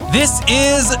This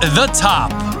is The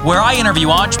Top, where I interview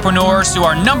entrepreneurs who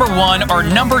are number one or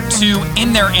number two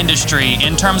in their industry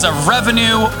in terms of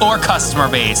revenue or customer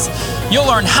base. You'll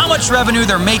learn how much revenue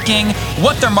they're making,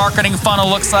 what their marketing funnel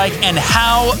looks like, and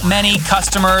how many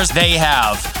customers they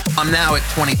have. I'm now at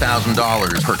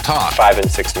 $20,000 per talk. 5 and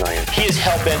 6 million. He is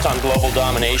hell-bent on global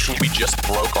domination. We just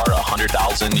broke our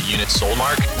 100,000 units sold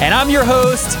mark. And I'm your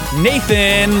host,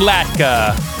 Nathan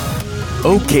Latka.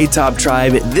 Okay, Top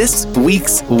Tribe, this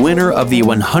week's winner of the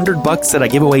 $100 that I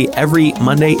give away every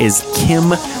Monday is Kim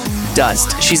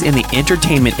Dust. She's in the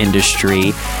entertainment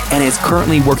industry and is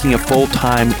currently working a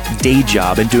full-time day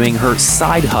job and doing her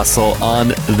side hustle on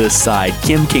the side.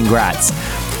 Kim, congrats.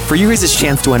 For you guys'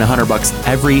 chance to win $100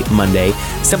 every Monday,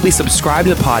 simply subscribe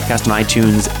to the podcast on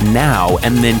iTunes now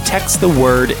and then text the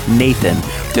word Nathan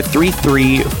to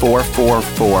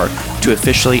 33444 to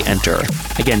officially enter.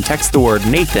 Again, text the word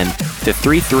Nathan to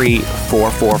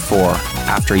 33444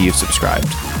 after you've subscribed.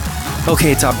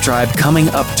 Okay, Top Tribe, coming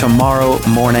up tomorrow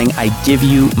morning, I give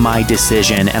you my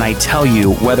decision and I tell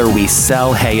you whether we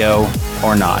sell Heyo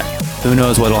or not. Who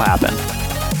knows what'll happen?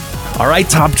 All right,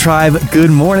 Top Tribe, good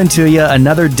morning to you.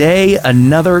 Another day,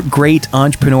 another great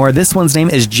entrepreneur. This one's name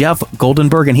is Jeff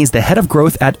Goldenberg, and he's the head of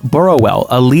growth at Borrowell,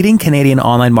 a leading Canadian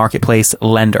online marketplace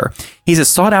lender. He's a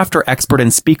sought-after expert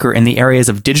and speaker in the areas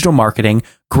of digital marketing,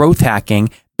 growth hacking,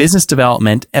 business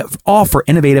development, all for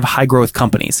innovative high-growth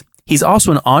companies. He's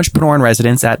also an entrepreneur in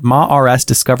residence at MaRS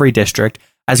Discovery District,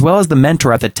 as well as the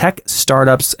mentor at the Tech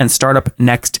Startups and Startup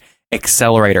Next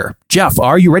Accelerator. Jeff,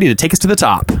 are you ready to take us to the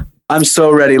top? I'm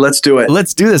so ready. Let's do it.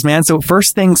 Let's do this, man. So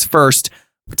first things first,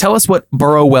 tell us what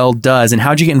Borrowell does and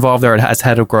how'd you get involved there as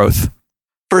head of growth?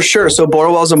 For sure. So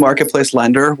Borrowell is a marketplace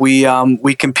lender. We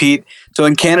compete. So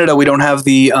in Canada, we don't have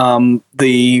the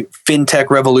fintech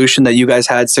revolution that you guys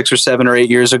had 6 or 7 or 8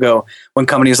 years ago when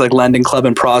companies like Lending Club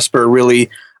and Prosper really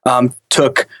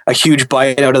took a huge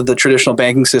bite out of the traditional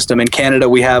banking system. In Canada,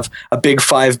 we have a big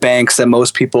 5 banks that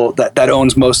most people that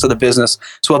owns most of the business.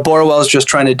 So what Borrowell is just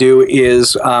trying to do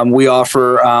is we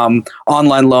offer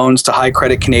online loans to high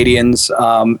credit Canadians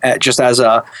just as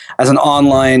an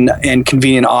online and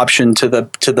convenient option to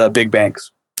the big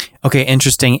banks. Okay,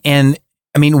 interesting. And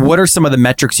I mean, what are some of the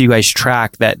metrics you guys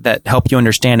track that help you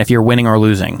understand if you're winning or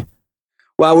losing?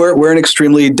 Well, we're an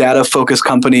extremely data-focused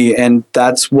company, and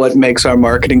that's what makes our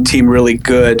marketing team really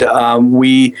good.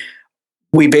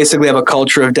 We basically have a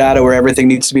culture of data where everything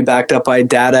needs to be backed up by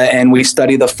data, and we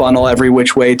study the funnel every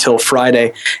which way till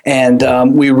Friday. And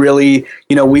we really,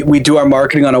 we do our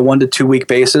marketing on a 1 to 2 week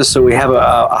basis. So we have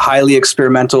a highly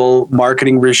experimental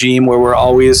marketing regime where we're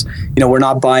always, we're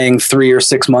not buying 3 or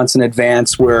 6 months in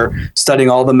advance. We're studying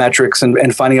all the metrics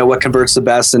and finding out what converts the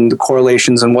best and the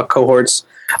correlations and what cohorts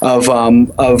of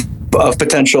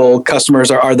potential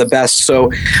customers are the best. So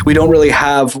we don't really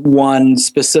have one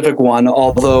specific one,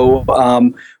 although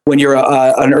when you're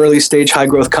an early stage high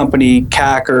growth company,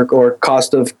 CAC or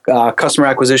cost of customer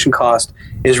acquisition cost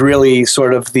is really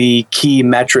sort of the key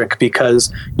metric,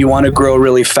 because you want to grow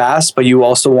really fast, but you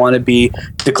also want to be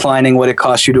declining what it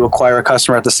costs you to acquire a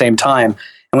customer at the same time.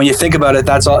 And when you think about it,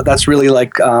 that's really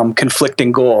like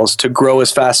conflicting goals: to grow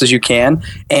as fast as you can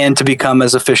and to become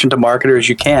as efficient a marketer as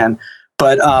you can.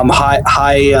 But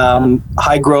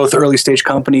high growth early stage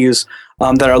companies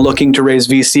that are looking to raise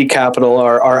VC capital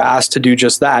are asked to do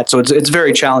just that. So it's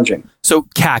very challenging. So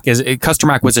CAC is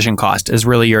customer acquisition cost is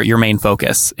really your main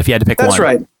focus. If you had to pick That's one,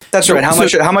 right. That's right.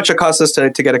 How much it costs us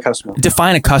to get a customer?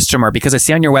 Define a customer, because I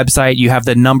see on your website you have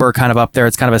the number kind of up there.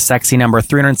 It's kind of a sexy number,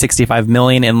 365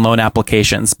 million in loan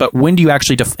applications. But when do you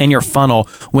actually in your funnel?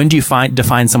 When do you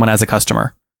define someone as a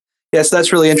customer? Yes,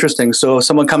 that's really interesting. So if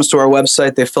someone comes to our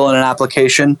website, they fill in an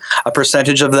application, a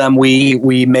percentage of them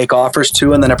we make offers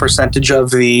to, and then a percentage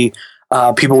of the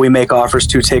people we make offers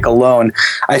to take a loan.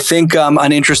 I think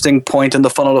an interesting point in the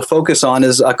funnel to focus on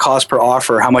is a cost per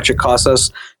offer, how much it costs us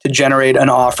to generate an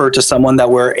offer to someone that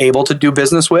we're able to do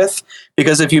business with.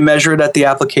 Because if you measure it at the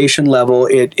application level,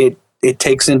 it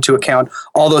takes into account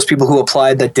all those people who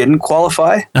applied that didn't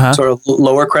qualify, sort of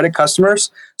lower credit customers.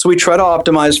 So we try to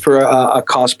optimize for a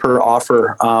cost per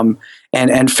offer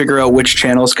and figure out which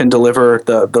channels can deliver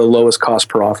the lowest cost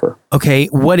per offer. Okay,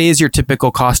 what is your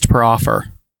typical cost per offer?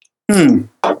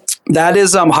 That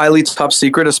is highly top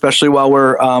secret, especially while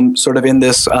we're sort of in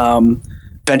this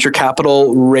venture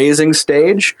capital raising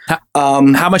stage. How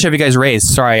much have you guys raised?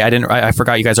 Sorry, I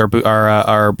forgot you guys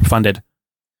are funded.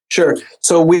 Sure.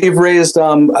 So we've raised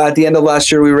at the end of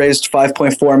last year, we raised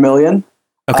 $5.4 million.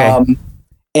 Okay.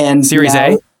 And Series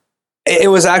A?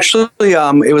 It was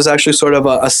actually sort of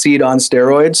a seed on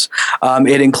steroids.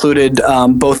 It included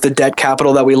both the debt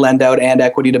capital that we lend out and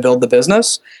equity to build the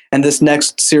business. And this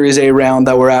next Series A round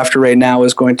that we're after right now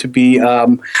is going to be a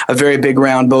very big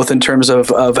round, both in terms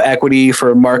of equity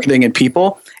for marketing and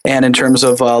people, and in terms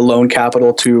of loan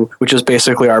capital which is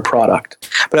basically our product.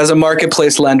 But as a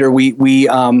marketplace lender,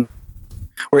 we're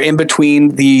in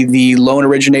between the loan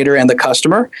originator and the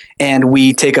customer, and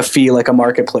we take a fee like a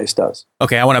marketplace does.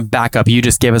 Okay, I want to back up. You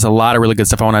just gave us a lot of really good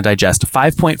stuff I want to digest.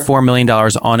 $5.4 million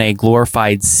on a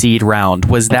glorified seed round.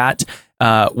 Was that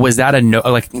a note,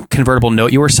 like convertible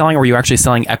note you were selling, or were you actually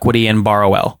selling equity in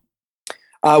Borrowell?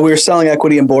 We were selling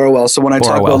equity in Borrowell. So when I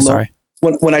talk about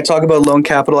when I talk about loan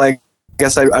capital, I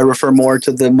guess I refer more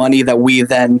to the money that we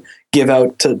then give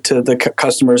out to the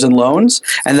customers in loans,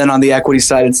 and then on the equity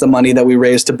side, it's the money that we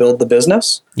raise to build the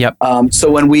business. Yep.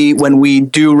 So when we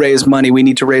do raise money, we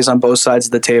need to raise on both sides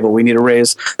of the table. We need to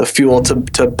raise the fuel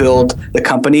to build the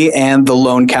company and the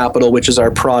loan capital, which is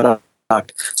our product.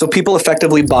 So people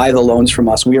effectively buy the loans from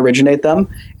us. We originate them,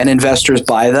 and investors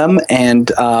buy them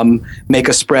and make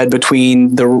a spread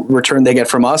between the return they get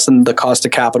from us and the cost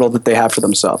of capital that they have for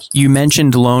themselves. You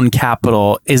mentioned loan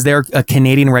capital. Is there a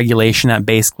Canadian regulation that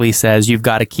basically says you've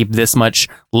got to keep this much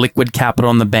liquid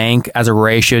capital in the bank as a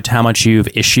ratio to how much you've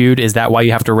issued? Is that why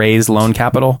you have to raise loan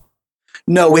capital?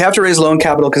 No, we have to raise loan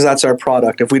capital because that's our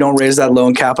product. If we don't raise that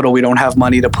loan capital, we don't have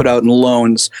money to put out in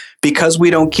loans. Because we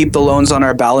don't keep the loans on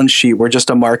our balance sheet, we're just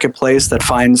a marketplace that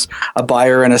finds a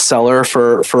buyer and a seller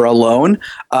for a loan.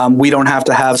 We don't have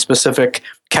to have specific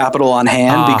capital on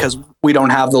hand because we don't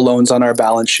have the loans on our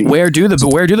balance sheet. Where do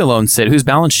the loans sit? Whose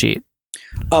balance sheet?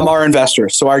 Our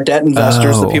investors. So our debt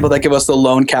investors, the people that give us the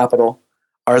loan capital,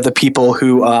 are the people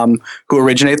who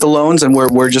originate the loans, and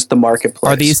we're just the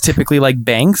marketplace. Are these typically like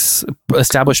banks,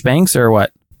 established banks, or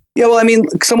what? Yeah, well, I mean,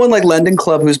 someone like Lending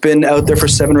Club, who's been out there for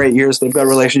 7 or 8 years, they've got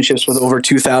relationships with over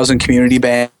 2,000 community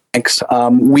banks.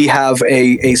 We have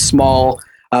a small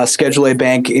Schedule A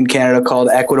bank in Canada called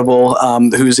Equitable,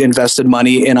 who's invested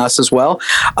money in us as well.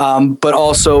 But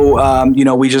also,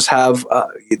 we just have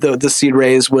the seed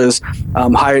raise was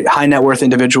high net worth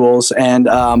individuals and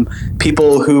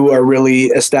people who are really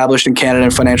established in Canada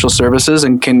in financial services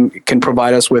and can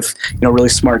provide us with really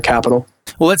smart capital.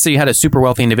 Well, let's say you had a super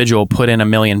wealthy individual put in $1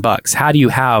 million. How do you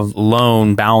have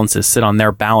loan balances sit on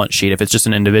their balance sheet if it's just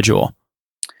an individual?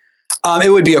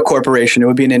 It would be a corporation. It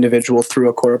would be an individual through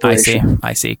a corporation.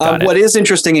 I see. Got it. What is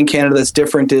interesting in Canada that's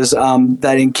different is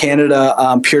that in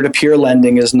Canada, peer-to-peer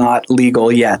lending is not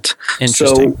legal yet.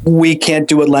 Interesting. So we can't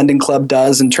do what Lending Club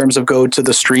does in terms of go to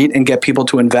the street and get people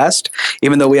to invest,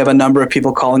 even though we have a number of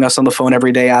people calling us on the phone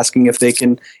every day asking if they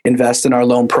can invest in our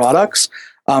loan products.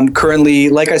 Currently,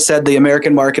 like I said, the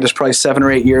American market is probably 7 or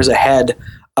 8 years ahead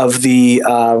of the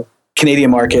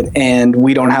Canadian market, and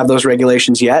we don't have those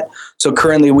regulations yet. So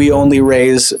currently, we only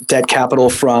raise debt capital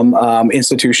from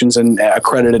institutions and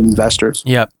accredited investors.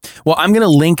 Yep. Well, I'm going to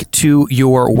link to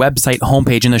your website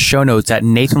homepage in the show notes at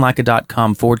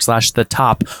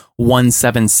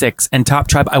nathanlatka.com/the-top176. And Top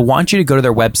Tribe, I want you to go to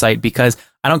their website because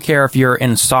I don't care if you're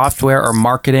in software or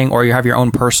marketing or you have your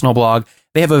own personal blog.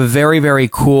 They have a very, very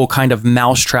cool kind of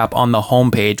mousetrap on the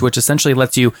homepage, which essentially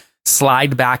lets you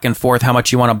slide back and forth how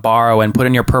much you want to borrow and put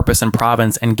in your purpose and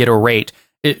province and get a rate.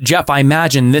 Jeff, I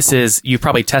imagine you've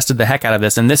probably tested the heck out of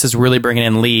this, and this is really bringing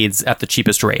in leads at the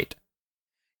cheapest rate.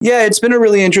 Yeah, it's been a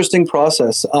really interesting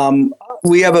process.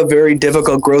 We have a very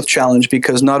difficult growth challenge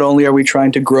because not only are we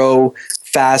trying to grow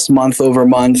fast month over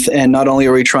month, and not only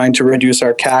are we trying to reduce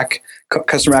our CAC,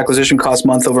 customer acquisition cost,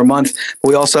 month over month, but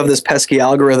we also have this pesky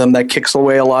algorithm that kicks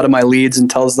away a lot of my leads and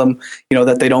tells them,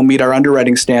 that they don't meet our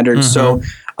underwriting standards. Mm-hmm. So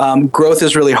growth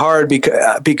is really hard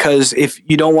because if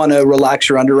you don't want to relax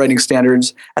your underwriting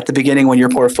standards at the beginning when your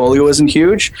portfolio isn't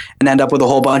huge and end up with a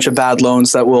whole bunch of bad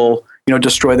loans that will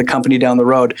destroy the company down the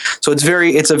road. So it's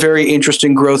a very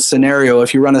interesting growth scenario.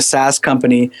 If you run a SaaS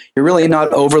company, you're really not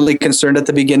overly concerned at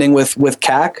the beginning with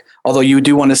CAC, although you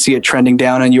do want to see it trending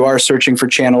down and you are searching for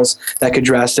channels that could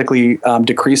drastically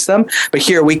decrease them. But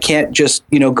here we can't just,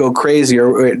 go crazy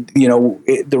or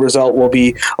the result will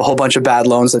be a whole bunch of bad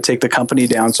loans that take the company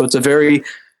down. So it's a very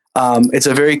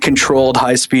controlled,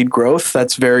 high-speed growth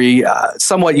that's very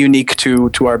somewhat unique to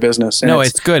our business. And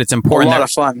it's good. It's important. A lot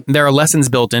of fun. There are lessons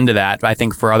built into that, I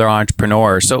think, for other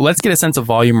entrepreneurs. So let's get a sense of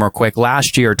volume real quick.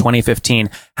 Last year, 2015,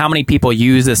 how many people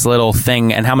used this little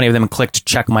thing and how many of them clicked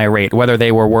check my rate, whether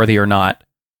they were worthy or not?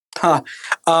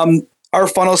 Our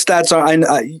funnel stats are,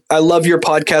 I love your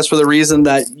podcast for the reason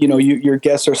that, your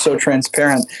guests are so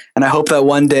transparent. And I hope that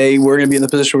one day we're going to be in the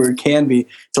position where we can be.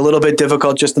 It's a little bit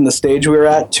difficult just in the stage we're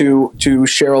at to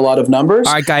share a lot of numbers.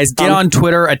 All right, guys, get on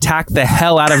Twitter, attack the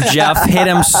hell out of Jeff, hit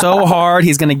him so hard.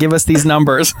 He's going to give us these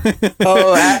numbers.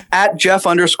 At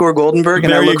Jeff_Goldenberg.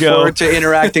 And I look forward to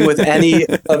interacting with any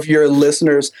of your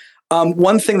listeners.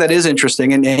 One thing that is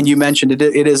interesting, and you mentioned it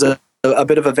is a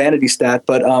bit of a vanity stat,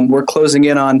 but we're closing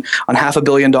in on $500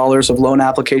 million of loan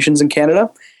applications in Canada.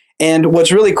 And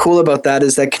what's really cool about that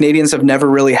is that Canadians have never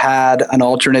really had an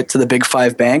alternate to the big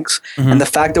five banks. Mm-hmm. And the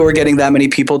fact that we're getting that many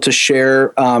people to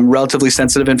share relatively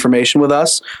sensitive information with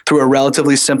us through a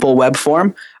relatively simple web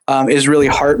form is really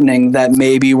heartening that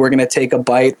maybe we're going to take a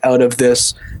bite out of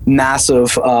this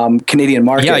massive Canadian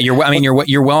market. Yeah,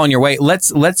 you're well on your way.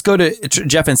 Let's go to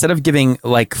Jeff. Instead of giving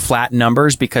like flat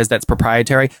numbers because that's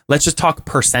proprietary, let's just talk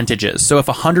percentages. So if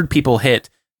 100 people hit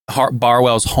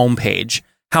Barwell's homepage,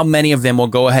 how many of them will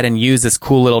go ahead and use this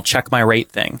cool little check my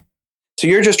rate thing? So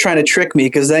you're just trying to trick me,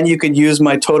 because then you could use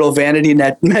my total vanity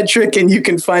net metric and you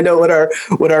can find out what our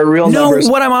real numbers.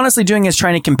 No, what I'm honestly doing is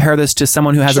trying to compare this to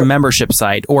someone who has a membership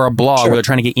site or a blog where they're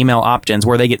trying to get email opt-ins,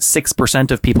 where they get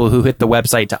 6% of people who hit the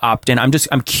website to opt in. I'm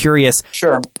curious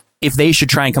if they should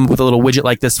try and come up with a little widget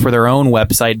like this for their own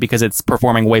website because it's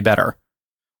performing way better.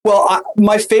 Well,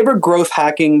 my favorite growth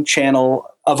hacking channel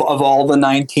of all the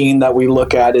 19 that we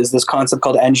look at is this concept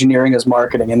called engineering as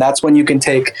marketing. And that's when you can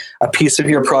take a piece of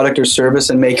your product or service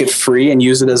and make it free and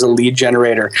use it as a lead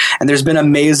generator. And there's been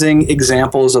amazing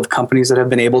examples of companies that have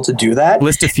been able to do that.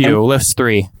 List a few, list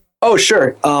 3. Oh,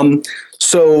 sure.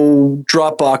 So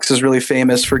Dropbox is really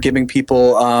famous for giving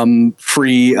people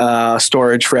free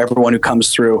storage for everyone who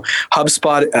comes through.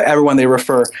 HubSpot, everyone they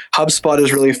refer. HubSpot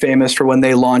is really famous for when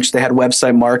they launched, they had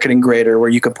Website Marketing Grader, where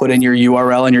you could put in your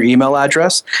URL and your email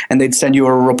address, and they'd send you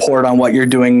a report on what you're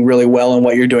doing really well and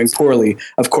what you're doing poorly.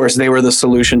 Of course, they were the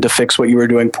solution to fix what you were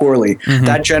doing poorly.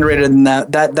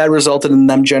 Mm-hmm. That resulted in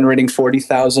them generating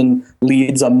 40,000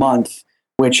 leads a month,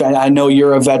 which I know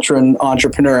you're a veteran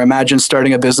entrepreneur. Imagine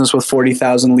starting a business with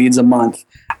 40,000 leads a month.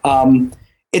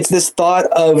 It's this thought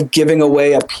of giving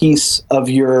away a piece of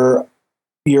your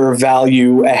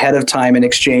value ahead of time in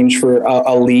exchange for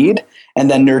a lead, and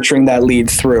then nurturing that lead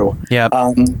through. Yeah.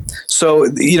 So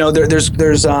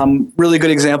there's really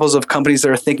good examples of companies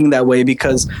that are thinking that way,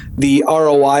 because the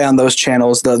ROI on those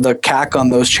channels, the CAC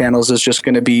on those channels is just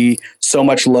going to be so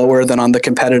much lower than on the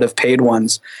competitive paid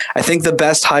ones. I think the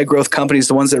best high growth companies,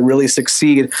 the ones that really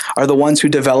succeed, are the ones who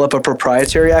develop a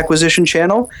proprietary acquisition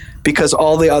channel, because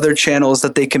all the other channels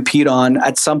that they compete on,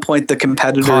 at some point the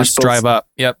competitors costs drive up.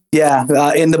 Yep.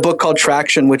 Yeah. In the book called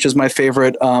Traction, which is my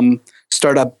favorite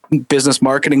startup business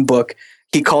marketing book,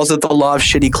 he calls it the law of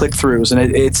shitty click-throughs.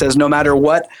 And it says no matter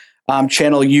what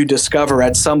channel you discover,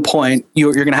 at some point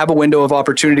you're going to have a window of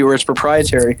opportunity where it's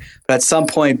proprietary, but at some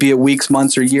point, be it weeks,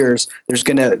 months, or years, there's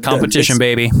going to competition,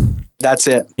 baby. That's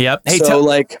it. Yep. Hey,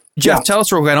 so Jeff, tell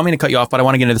us real quick. I don't mean to cut you off, but I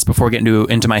want to get into this before we get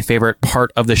into my favorite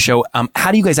part of the show.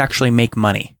 How do you guys actually make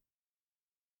money?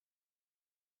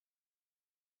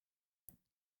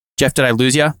 Jeff, did I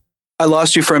lose you? I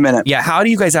lost you for a minute. Yeah. How do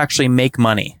you guys actually make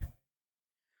money?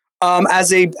 We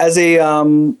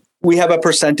have a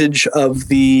percentage of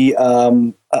the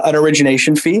an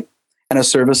origination fee and a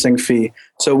servicing fee.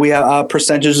 So we have a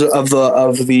percentage of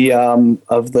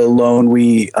the loan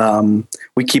we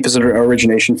keep as an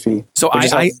origination fee. So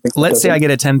let's say I get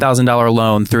a $10,000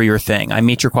 loan through your thing. I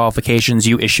meet your qualifications.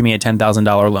 You issue me a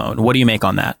 $10,000 loan. What do you make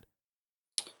on that?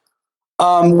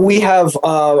 We have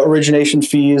origination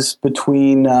fees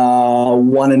between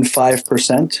 1% and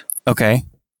 5%. Okay.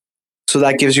 So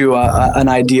that gives you an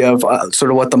idea of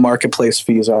sort of what the marketplace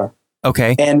fees are.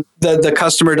 Okay. And the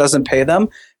customer doesn't pay them,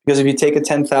 because if you take a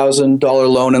 $10,000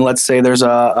 loan and let's say there's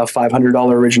a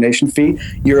 $500 origination fee,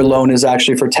 your loan is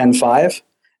actually for $10,500,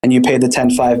 and you pay the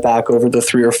 $10,500 back over the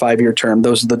 3 or 5 year term.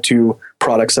 Those are the two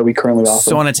products that we currently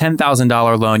offer. So on a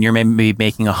 $10,000 loan, you're maybe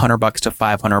making $100 to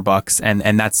 $500,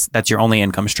 and that's your only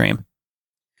income stream.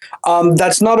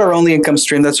 That's not our only income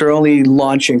stream. That's our only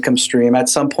launch income stream. At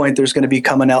some point, there's going to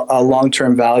become a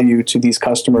long-term value to these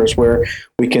customers where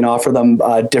we can offer them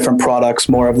different products,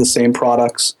 more of the same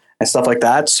products and stuff like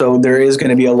that. So there is going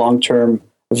to be a long-term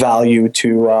value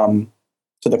to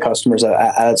the customers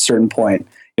at a certain point.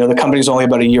 The company's only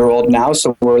about a year old now,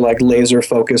 so we're like laser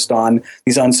focused on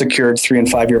these unsecured 3 and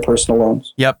 5 year personal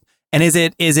loans. Yep. And is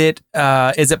it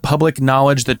public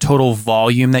knowledge the total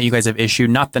volume that you guys have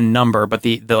issued? Not the number, but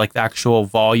the actual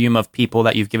volume of people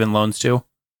that you've given loans to?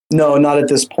 No, not at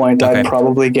this point. Okay. I'd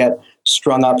probably get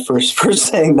strung up for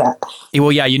saying that.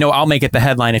 Well, yeah, I'll make it the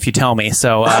headline if you tell me.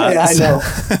 So I know,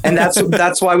 and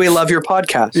that's why we love your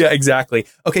podcast. Yeah, exactly.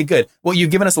 Okay, good. Well,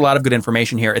 you've given us a lot of good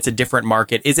information here. It's a different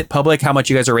market. Is it public? How much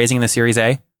you guys are raising in the Series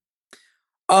A?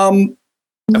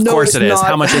 Of course it is. Not.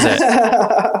 How much is it?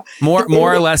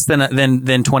 More or less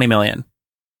than 20 million.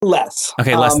 Less.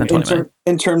 Okay, less than 20 million.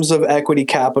 In terms of equity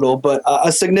capital, but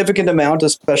a significant amount,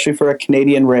 especially for a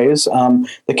Canadian raise.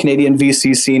 The Canadian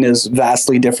VC scene is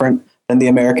vastly different than the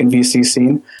American VC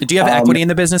scene. Do you have equity in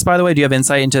the business, by the way? Do you have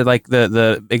insight into like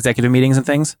the executive meetings and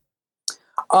things?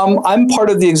 I'm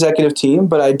part of the executive team,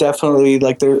 but I definitely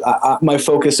my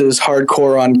focus is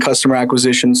hardcore on customer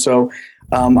acquisition. So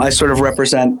I sort of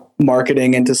represent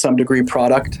marketing and to some degree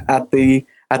product at the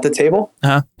table.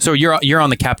 So you're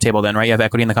on the cap table then, right? You have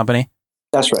equity in the company?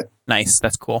 That's right. Nice.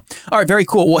 That's cool. All right. Very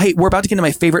cool. Well, hey, we're about to get into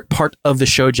my favorite part of the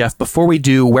show, Jeff. Before we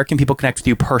do, where can people connect with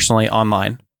you personally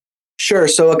online? Sure.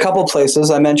 So a couple places.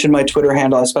 I mentioned my Twitter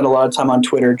handle. I spend a lot of time on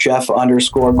Twitter,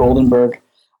 Jeff_Goldenberg.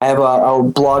 I have a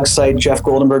blog site,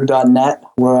 jeffgoldenberg.net,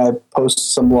 where I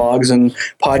post some blogs and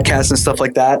podcasts and stuff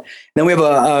like that. And then we have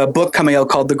a book coming out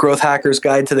called The Growth Hacker's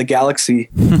Guide to the Galaxy.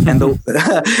 And the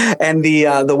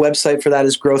website for that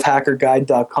is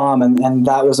growthhackerguide.com. And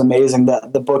that was amazing.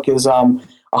 The book is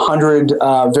 100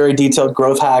 very detailed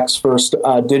growth hacks for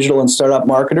digital and startup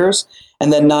marketers.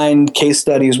 And then 9 case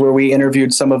studies where we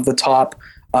interviewed some of the top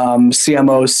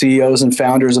CMOs, CEOs, and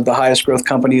founders of the highest growth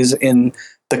companies in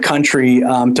the country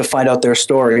to find out their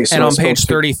story. So and on page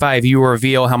 35, you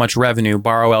reveal how much revenue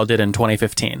Borrowell did in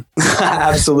 2015.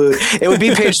 Absolutely. It would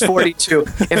be page 42.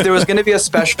 If there was going to be a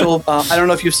special, I don't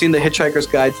know if you've seen The Hitchhiker's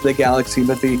Guide to the Galaxy,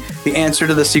 but the answer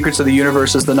to the secrets of the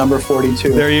universe is the number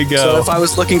 42. There you go. So if I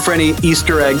was looking for any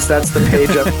Easter eggs, that's the page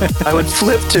I would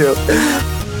flip to.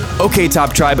 Okay,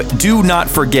 Top Tribe, do not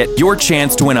forget your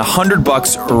chance to win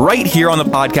 $100 right here on the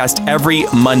podcast every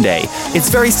Monday. It's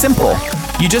very simple.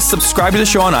 You just subscribe to the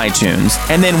show on iTunes,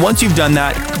 and then once you've done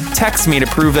that, text me to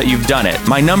prove that you've done it.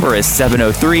 My number is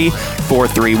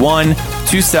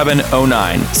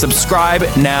 703-431-2709. Subscribe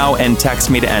now and text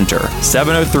me to enter.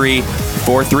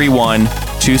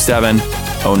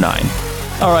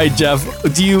 703-431-2709. All right, Jeff,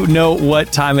 do you know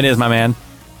what time it is, my man?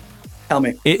 Tell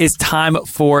me. It is time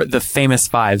for the famous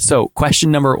 5. So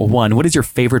question number 1, what is your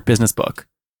favorite business book?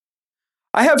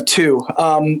 I have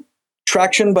 2.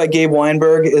 Traction by Gabe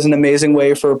Weinberg is an amazing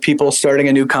way for people starting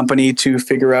a new company to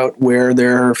figure out where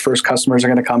their first customers are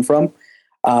going to come from.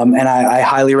 And I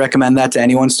highly recommend that to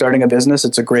anyone starting a business.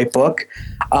 It's a great book.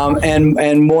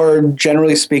 And more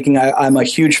generally speaking, I'm a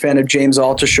huge fan of James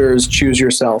Altucher's Choose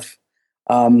Yourself,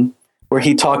 where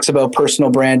he talks about personal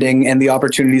branding and the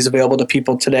opportunities available to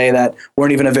people today that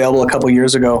weren't even available a couple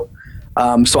years ago.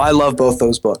 So I love both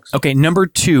those books. Okay, number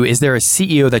 2, is there a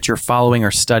CEO that you're following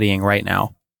or studying right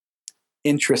now?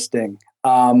 Interesting.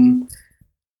 On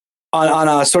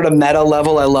a sort of meta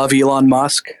level, I love Elon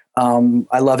Musk.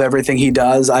 I love everything he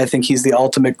does. I think he's the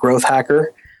ultimate growth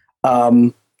hacker.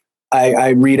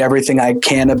 I read everything I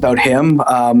can about him.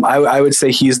 I would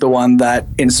say he's the one that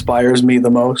inspires me the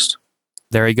most.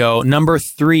 There you go. Number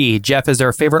 3, Jeff, is there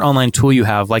a favorite online tool you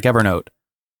have, like Evernote?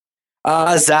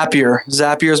 Zapier.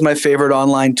 Zapier is my favorite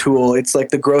online tool. It's like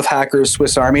the growth hacker's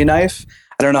Swiss Army knife.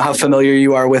 I don't know how familiar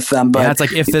you are with them, but yeah, it's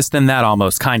like if this then that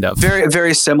almost, kind of. Very,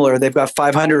 very similar. They've got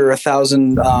 500 or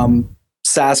 1,000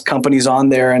 SaaS companies on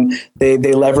there, and they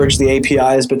leverage the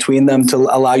APIs between them to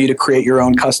allow you to create your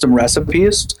own custom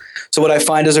recipes. So what I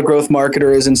find as a growth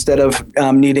marketer is instead of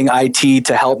needing IT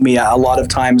to help me, a lot of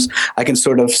times I can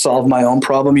sort of solve my own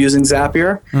problem using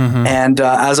Zapier. Mm-hmm. And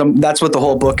that's what the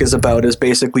whole book is about, is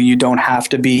basically you don't have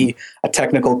to be a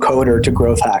technical coder to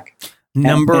growth hack.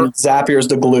 And Zapier is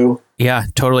the glue. Yeah,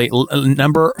 totally.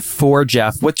 Number 4,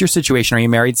 Jeff, what's your situation? Are you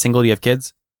married, single? Do you have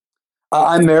kids?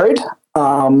 I'm married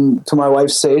to my wife,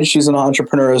 Sage. She's an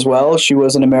entrepreneur as well. She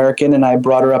was an American, and I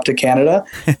brought her up to Canada.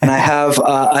 And I have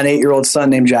an 8-year-old son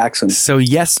named Jackson. So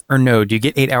yes or no, do you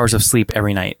get 8 hours of sleep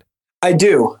every night? I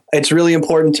do. It's really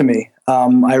important to me.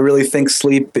 I really think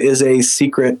sleep is a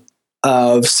secret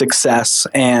of success.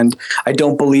 And I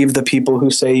don't believe the people who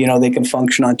say, they can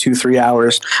function on 2-3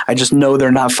 hours. I just know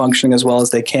they're not functioning as well as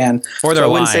they can. Or they're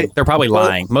lying. They're probably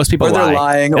lying. Most people lie. Or they're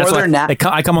lying. Or they're not.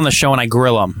 I come on the show and I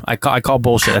grill them. I call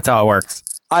bullshit. That's how it works.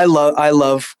 I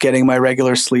love getting my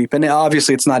regular sleep. And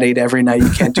obviously it's not 8 every night.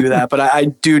 You can't do that. But I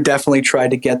do definitely try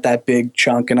to get that big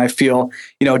chunk. And I feel,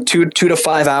 2 to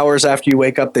 5 hours after you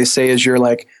wake up, they say is your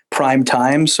like prime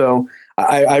time. So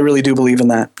I really do believe in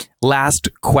that. Last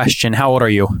question. How old are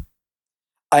you?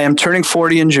 I am turning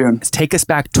 40 in June. Take us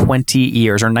back 20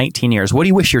 years or 19 years. What do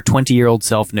you wish your 20-year-old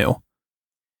self knew?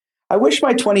 I wish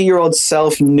my 20-year-old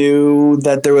self knew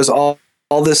that there was all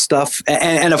this stuff.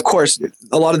 And of course,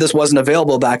 a lot of this wasn't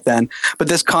available back then, but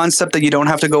this concept that you don't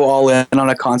have to go all in on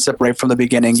a concept right from the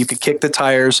beginning. You could kick the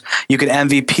tires, you could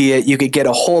MVP it, you could get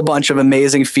a whole bunch of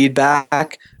amazing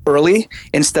feedback early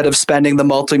instead of spending the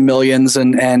multi-millions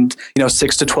and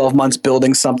 6 to 12 months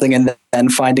building something and then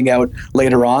finding out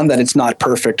later on that it's not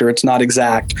perfect or it's not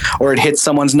exact or it hits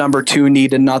someone's number 2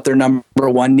 need and not their number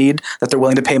 1 need that they're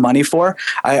willing to pay money for.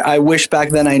 I wish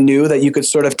back then I knew that you could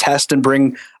sort of test and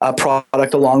bring a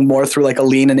product along more through like a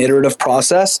lean and iterative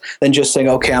process than just saying,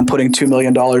 okay, I'm putting $2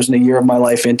 million in a year of my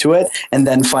life into it and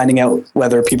then finding out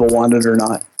whether people want it or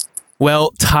not.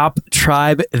 Well, Top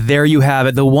Tribe, there you have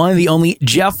it. The one, the only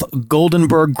Jeff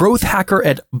Goldenberg, growth hacker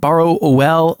at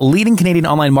Borrowwell, leading Canadian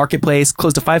online marketplace,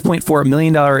 closed a $5.4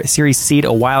 million Series Seed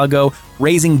a while ago,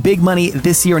 raising big money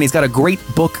this year, and he's got a great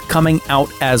book coming out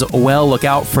as well. Look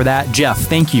out for that. Jeff,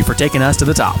 thank you for taking us to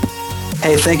the top.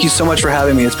 Hey, thank you so much for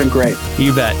having me. It's been great.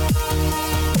 You bet.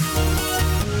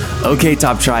 Okay,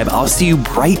 Top Tribe, I'll see you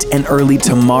bright and early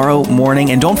tomorrow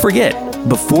morning. And don't forget,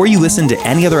 before you listen to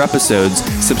any other episodes,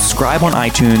 subscribe on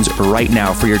iTunes right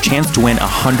now for your chance to win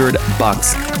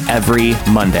 $100 every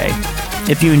Monday.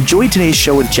 If you enjoyed today's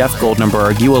show with Jeff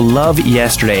Goldenberg, you will love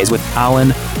yesterday's with Alan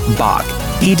Bach.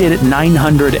 He did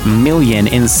 $900 million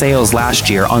in sales last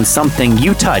year on something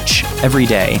you touch every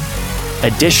day.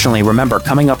 Additionally, remember,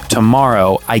 coming up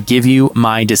tomorrow, I give you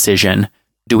my decision.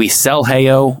 Do we sell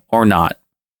Heyo or not?